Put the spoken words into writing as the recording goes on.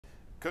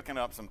cooking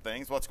up some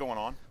things. What's going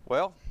on?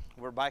 Well,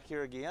 we're back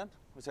here again.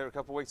 We was here a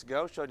couple weeks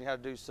ago, showing you how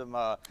to do some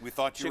we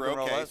thought you were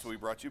okay, so we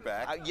brought you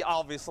back. Yeah,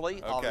 obviously,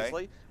 okay.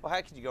 obviously. Well,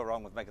 how could you go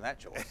wrong with making that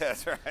choice?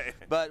 That's right.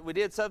 But we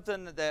did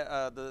something that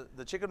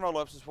the chicken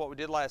roll-ups is what we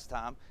did last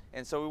time,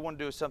 and so we want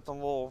to do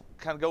something we'll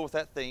kind of go with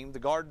that theme. The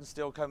garden's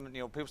still coming,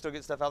 you know, people still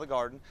get stuff out of the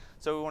garden,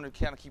 so we want to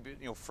kind of keep it,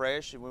 you know,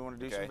 fresh, and we want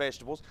to do some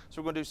vegetables.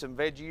 So we're going to do some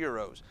veggie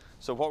gyros.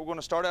 So what we're going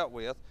to start out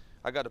with,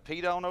 I got a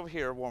pita on over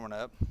here warming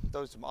up.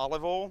 Throw some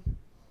olive oil.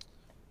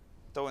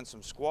 Throw in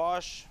some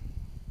squash,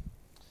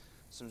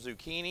 some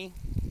zucchini,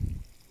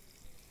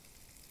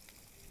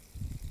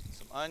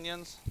 some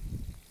onions,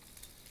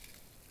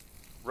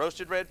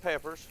 roasted red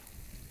peppers.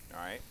 All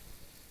right.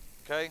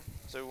 Okay,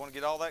 so we want to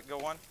get all that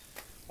going.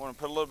 We want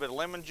to put a little bit of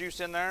lemon juice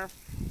in there.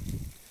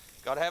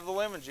 Got to have the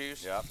lemon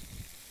juice. Yep.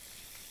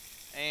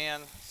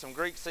 And some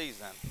Greek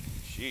seasoning.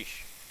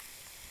 Sheesh.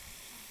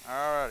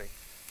 Alrighty.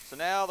 So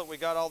now that we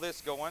got all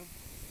this going,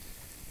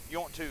 you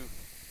want to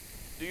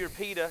do your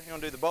pita. You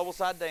want to do the bubble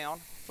side down.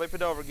 Flip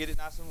it over, get it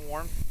nice and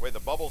warm. Wait, the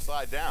bubble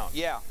side down?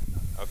 Yeah.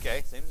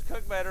 Okay. Seems to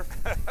cook better.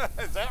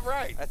 Is that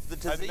right? That's the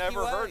Taziki way. I've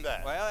never heard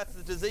that. Well, that's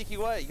the Taziki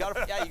way. You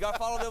gotta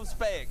follow those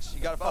specs.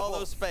 You gotta follow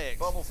those specs.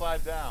 Bubble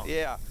side down.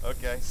 Yeah.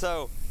 Okay.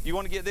 So you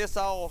want to get this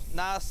all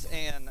nice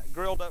and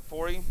grilled up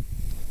for you.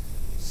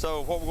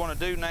 So what we're going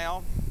to do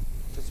now,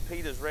 this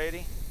pita's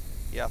ready.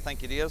 Yeah, I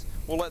think it is.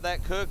 We'll let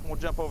that cook and we'll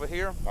jump over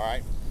here. All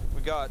right.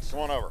 We got. Come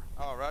on over.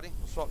 Alrighty.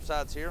 We'll swap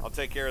sides here. I'll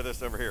take care of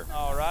this over here.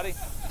 Alrighty.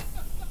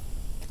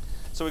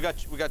 So we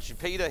got your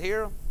pita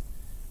here.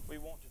 We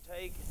want to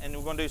take and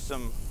we're going to do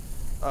some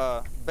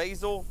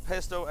basil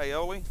pesto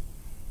aioli.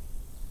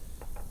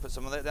 Put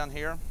some of that down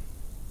here.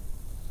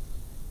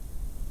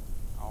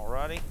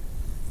 Alrighty.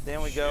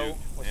 Then we go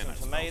with some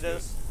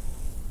tomatoes.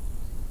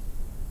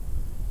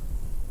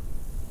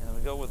 And then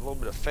we go with a little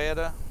bit of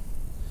feta.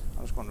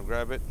 I'm just going to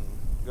grab it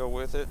and go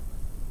with it.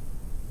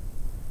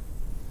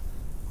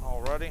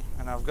 Alrighty.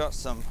 And I've got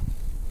some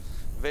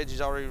veggies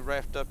already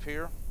wrapped up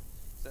here.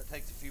 So that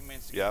takes a few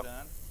minutes to get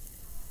done.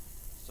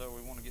 So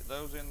we want to get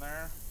those in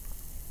there.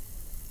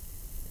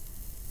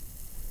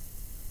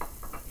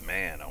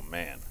 Man, oh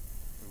man.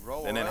 We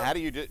roll and it then up. how do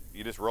you do?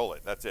 You just roll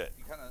it. That's it.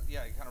 You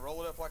kind of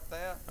roll it up like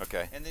that.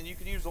 Okay. And then you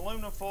can use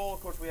aluminum foil. Of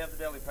course, we have the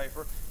deli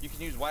paper. You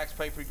can use wax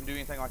paper. You can do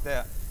anything like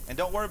that. And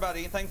don't worry about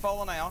anything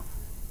falling out,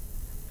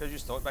 because you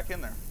just throw it back in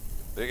there.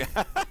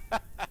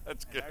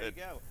 That's good. There you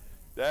go.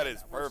 That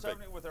is perfect. We're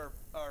serving it with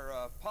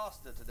our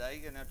pasta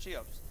today and our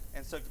chips.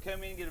 And so if you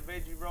come in and get a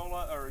veggie roll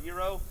or a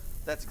gyro,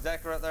 that's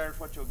exactly right there is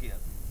what you'll get.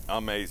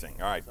 Amazing.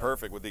 All right,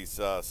 perfect with these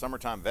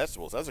summertime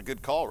vegetables. That's a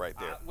good call right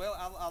there.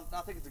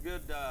 I think it's a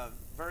good,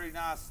 very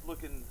nice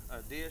looking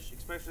dish,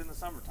 especially in the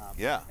summertime.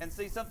 Yeah. And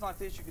see, something like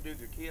this you can do with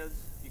your kids.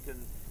 You can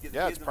get the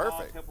kids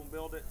involved, help them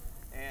build it,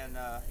 and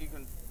you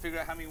can figure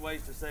out how many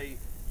ways to say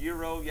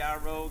gyro,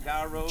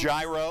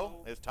 gyro,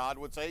 as Todd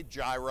would say,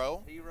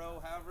 gyro.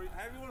 Hero, however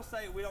you want to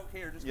say it, we don't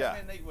care. Just come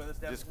in and eat with us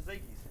down at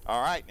Taziki's.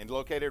 All right, and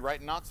located right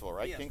in Knoxville,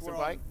 right? Yes, Kingston, we're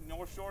Pike? on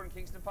North Shore and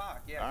Kingston Pike.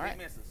 Yeah, all right. Can't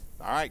miss us.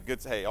 All right,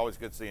 good. Hey, always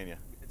good seeing you.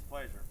 It's a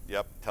pleasure.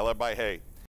 Yep. Tell everybody, hey,